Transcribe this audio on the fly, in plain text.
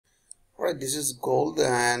Alright, this is gold,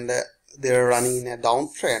 and they're running in a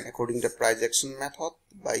downtrend according to price action method.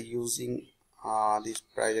 By using this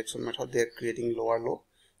price action method, they're creating lower low,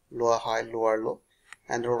 lower high, lower low.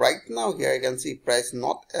 And right now here you can see price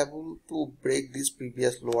not able to break this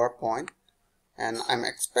previous lower point, and I'm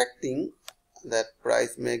expecting that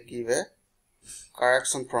price may give a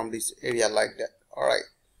correction from this area like that. Alright,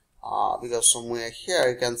 because somewhere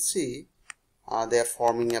here you can see they are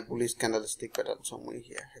forming a bullish candlestick pattern somewhere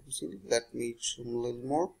here. Have you seen it? Let me zoom a little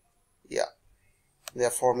more. Yeah, they are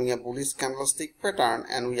forming a bullish candlestick pattern,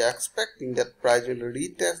 and we are expecting that price will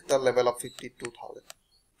retest the level of 52,000.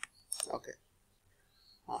 Okay,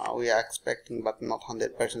 we are expecting, but not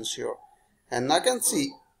 100% sure. And I can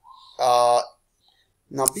see now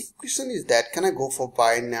big question is that can I go for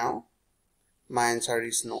buy now? My answer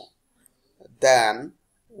is no. Then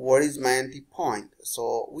what is my entry point?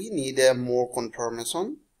 So we need a more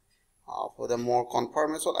confirmation. For the more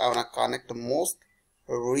confirmation, I want to connect the most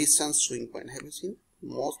recent swing point. Have you seen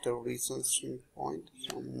most recent swing point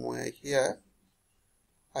somewhere here?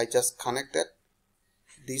 I just connected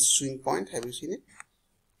this swing point. Have you seen it?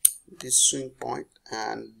 This swing point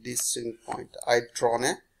and this swing point. I drawn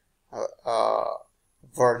a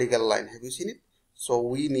vertical line. Have you seen it? So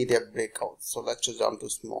we need a breakout. So let's just jump to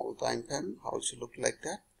small time frame. How it should look like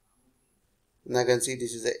that. And I can see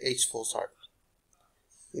this is a H4 chart.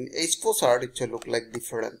 In H4 chart, it should look like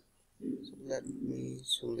different. So let me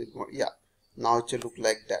zoom it more. Yeah, now it should look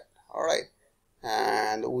like that. All right,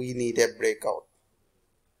 and we need a breakout.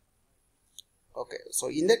 Okay, so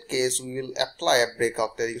in that case, we will apply a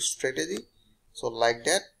breakout trading strategy. So like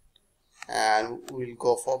that, and we'll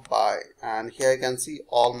go for buy. And here you can see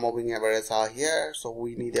all moving averages are here. So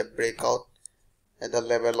we need a breakout at the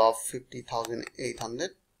level of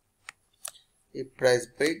 50,800. If price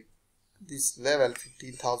break this level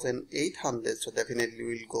 50,800, so definitely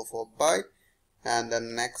we'll go for buy, and the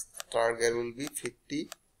next target will be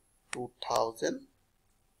 52,000.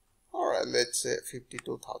 all right, let's say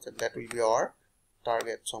 52,000. That will be our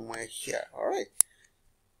target somewhere here. All right,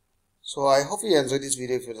 so I hope you enjoyed this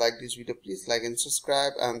video. If you like this video, please like and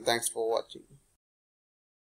subscribe, and thanks for watching.